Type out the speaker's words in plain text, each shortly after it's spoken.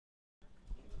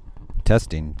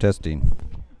Testing.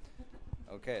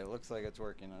 Okay, it looks like it's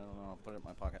working. I don't know. I'll put it in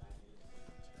my pocket.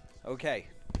 Okay,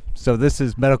 so this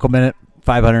is Medical Minute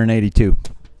 582.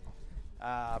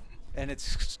 And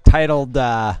it's titled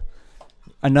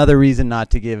Another Reason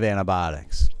Not to Give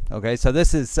Antibiotics. Okay, so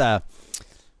this is,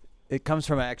 it comes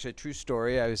from actually a true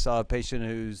story. I saw a patient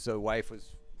whose wife was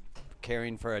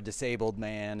caring for a disabled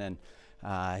man, and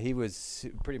he was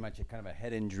pretty much a kind of a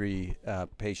head injury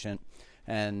patient.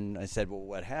 And I said, well,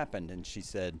 what happened? And she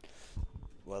said,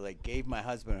 well, they gave my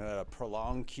husband, who had a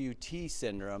prolonged QT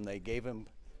syndrome, they gave him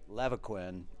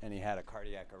Levaquin, and he had a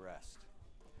cardiac arrest.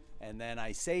 And then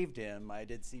I saved him. I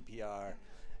did CPR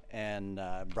and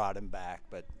brought him back,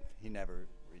 but he never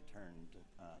returned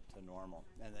to normal.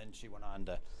 And then she went on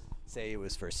to say it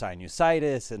was for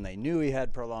sinusitis, and they knew he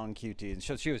had prolonged QT. And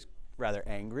so she was rather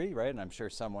angry, right? And I'm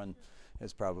sure someone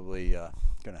is probably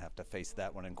going to have to face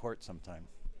that one in court sometime.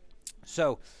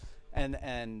 So,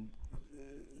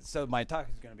 so my talk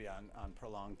is going to be on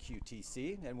prolonged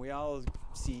QTC, and we all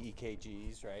see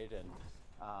EKGs, right?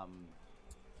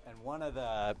 And one of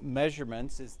the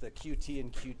measurements is the QT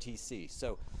and QTC.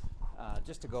 So,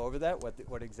 just to go over that,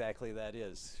 what exactly that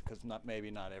is, because maybe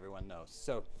not everyone knows.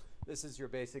 So, this is your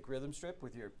basic rhythm strip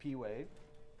with your P wave,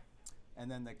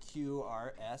 and then the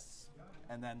QRS,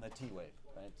 and then the T wave,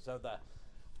 right? So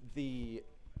the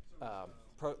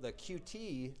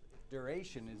QT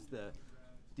duration is the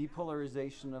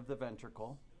depolarization of the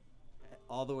ventricle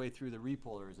all the way through the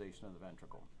repolarization of the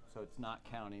ventricle. So it's not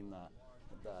counting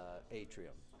the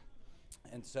atrium.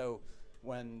 And so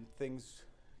when things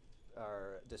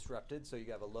are disrupted, so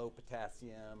you have a low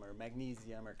potassium or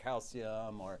magnesium or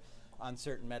calcium or on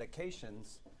certain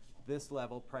medications, this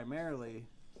level primarily,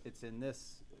 it's in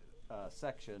this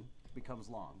section, becomes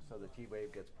long. So the T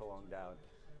wave gets prolonged out,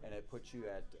 and it puts you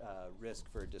at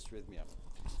risk for dysrhythmia.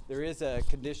 There is a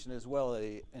condition as well,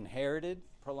 a inherited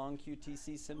prolonged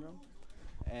QTC syndrome,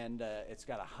 and it's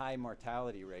got a high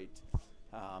mortality rate,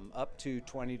 up to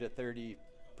 20 to 30%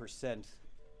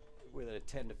 with a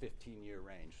 10 to 15 year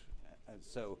range.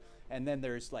 And then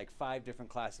there's like 5 different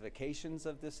classifications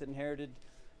of this inherited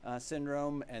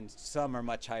syndrome, and some are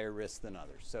much higher risk than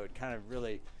others. So it kind of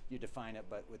really, you define it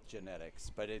but with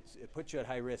genetics. But it puts you at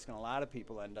high risk, and a lot of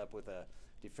people end up with a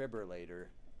defibrillator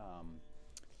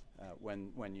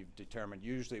when you've determined.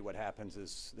 Usually what happens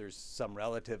is there's some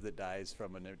relative that dies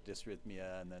from a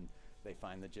dysrhythmia, and then they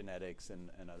find the genetics,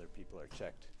 and other people are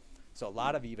checked. So a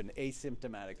lot of even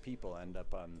asymptomatic people end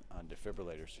up on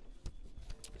defibrillators.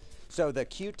 So the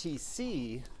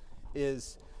QTC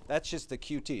that's just the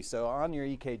QT. So on your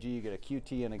EKG, you get a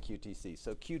QT and a QTC.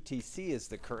 So QTC is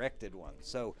the corrected one.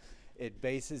 So it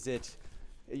bases it,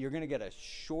 you're going to get a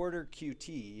shorter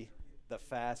QT the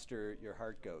faster your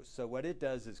heart goes. So what it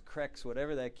does is corrects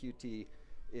whatever that QT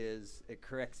is, it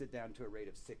corrects it down to a rate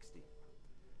of 60.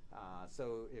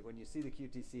 So when you see the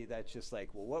QTC, that's just like,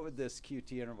 well, what would this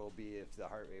QT interval be if the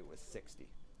heart rate was 60?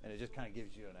 And it just kind of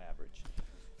gives you an average.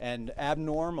 And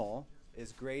abnormal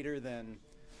is greater than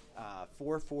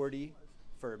 440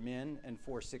 for men and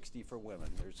 460 for women.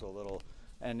 There's a little,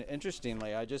 and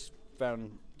interestingly, I just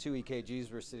found 2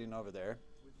 EKGs were sitting over there.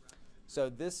 So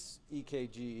this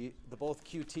EKG, the both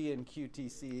QT and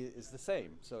QTC is the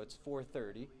same. So it's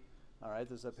 430. All right,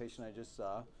 this is a patient I just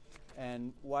saw.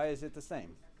 And why is it the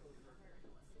same?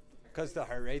 Because the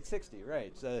heart rate's 60,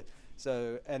 right?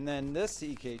 So and then this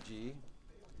EKG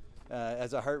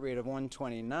has a heart rate of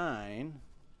 129,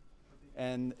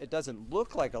 and it doesn't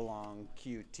look like a long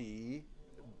QT,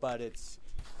 but it's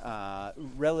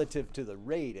relative to the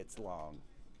rate, it's long.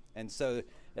 And so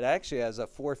it actually has a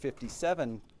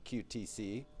 457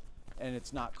 QTC, and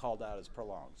it's not called out as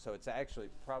prolonged. So it's actually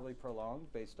probably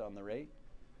prolonged based on the rate,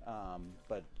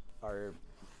 but our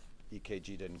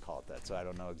EKG didn't call it that, so I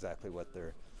don't know exactly what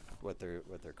they're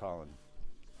calling.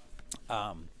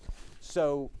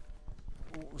 So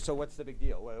what's the big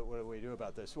deal? What do we do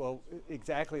about this? Well,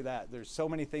 exactly that. There's so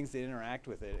many things that interact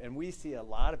with it, and we see a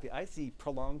lot of people. I see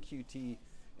prolonged QT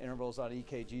intervals on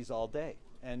EKGs all day,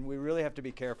 and we really have to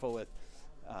be careful with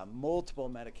multiple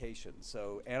medications.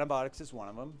 So antibiotics is one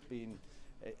of them,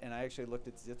 and I actually looked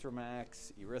at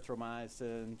Zithromax,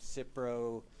 erythromycin,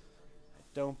 Cipro. I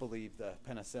don't believe the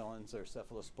penicillins or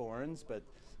cephalosporins, but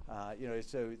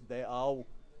so they all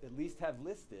at least have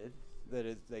listed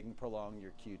that they can prolong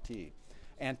your QT.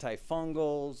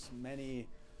 Antifungals, many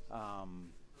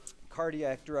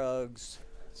cardiac drugs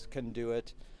can do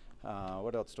it.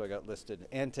 What else do I got listed?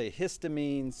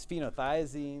 Antihistamines,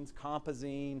 phenothiazines,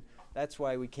 compazine. That's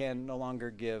why we can no longer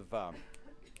give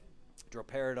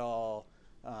droperidol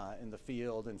in the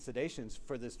field and sedations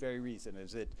for this very reason,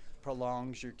 is it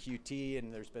prolongs your QT,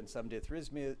 and there's been some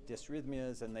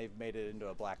dysrhythmias, and they've made it into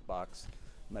a black box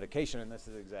medication, and this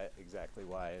is exactly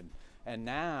why. And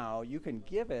now you can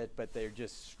give it, but they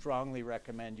just strongly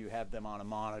recommend you have them on a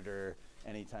monitor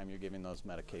anytime you're giving those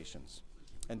medications.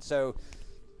 And so,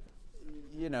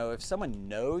 you know, if someone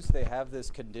knows they have this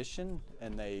condition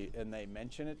and they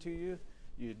mention it to you,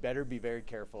 you'd better be very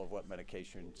careful of what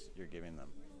medications you're giving them.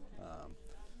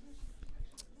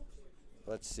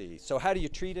 Let's see. So how do you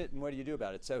treat it and what do you do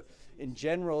about it? So in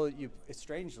general,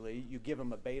 strangely, you give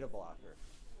them a beta blocker.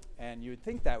 And you would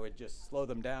think that would just slow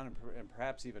them down and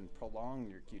perhaps even prolong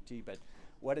your QT. But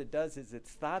what it does is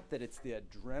it's thought that it's the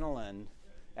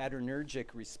adrenergic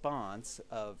response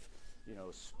of, you know,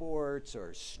 sports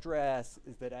or stress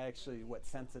is that actually what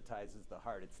sensitizes the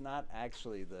heart. It's not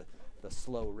actually the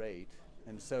slow rate.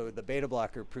 And so the beta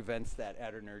blocker prevents that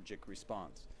adrenergic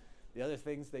response. The other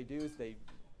things they do is they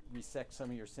resect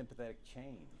some of your sympathetic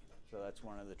chain. So that's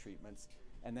one of the treatments.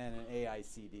 And then an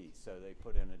AICD. So they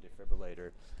put in a defibrillator,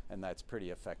 and that's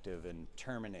pretty effective in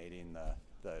terminating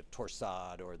the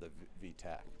Torsade or the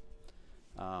VTAC.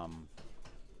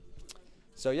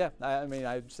 So yeah, I mean,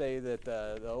 I'd say that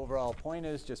the overall point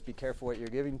is just be careful what you're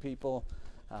giving people.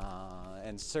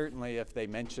 And certainly if they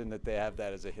mention that they have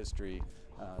that as a history,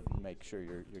 make sure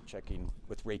you're checking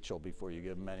with Rachel before you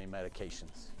give them any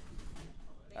medications.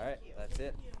 All right, that's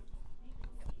it.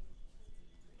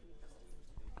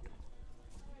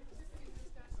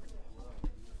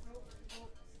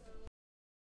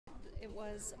 It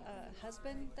was a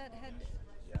husband that had,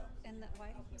 and that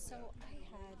wife. So I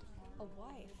had a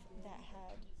wife that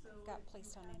had got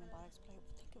placed on antibiotics, but I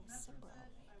think it was Cipro.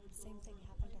 The same thing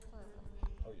happened to her.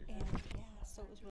 Oh, you're and yeah, so it was really